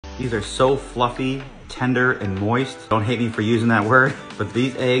These are so fluffy, tender, and moist. Don't hate me for using that word, but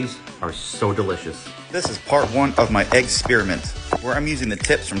these eggs are so delicious. This is part 1 of my Eggsperiment, where I'm using the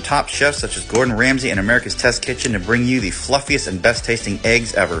tips from top chefs such as Gordon Ramsay and America's Test Kitchen to bring you the fluffiest and best tasting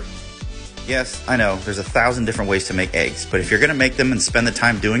eggs ever. Yes, I know, there's 1,000 different ways to make eggs, but if you're gonna make them and spend the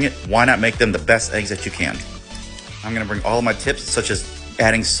time doing it, why not make them the best eggs that you can? I'm gonna bring all of my tips, such as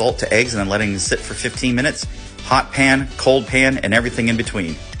adding salt to eggs and then letting them sit for 15 minutes, hot pan, cold pan, and everything in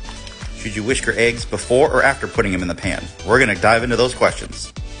between. Should you whisk your eggs before or after putting them in the pan? We're gonna dive into those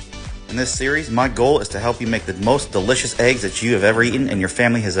questions. In this series, my goal is to help you make the most delicious eggs that you have ever eaten and your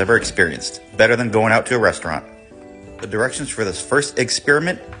family has ever experienced. Better than going out to a restaurant. The directions for this first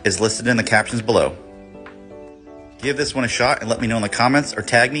experiment is listed in the captions below. Give this one a shot and let me know in the comments or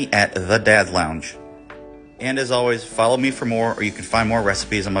tag me at The Dad's Lounge. And as always, follow me for more, or you can find more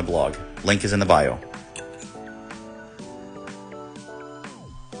recipes on my blog. Link is in the bio.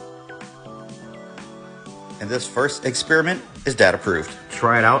 And this first experiment is dad approved.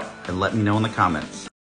 Try it out and let me know in the comments.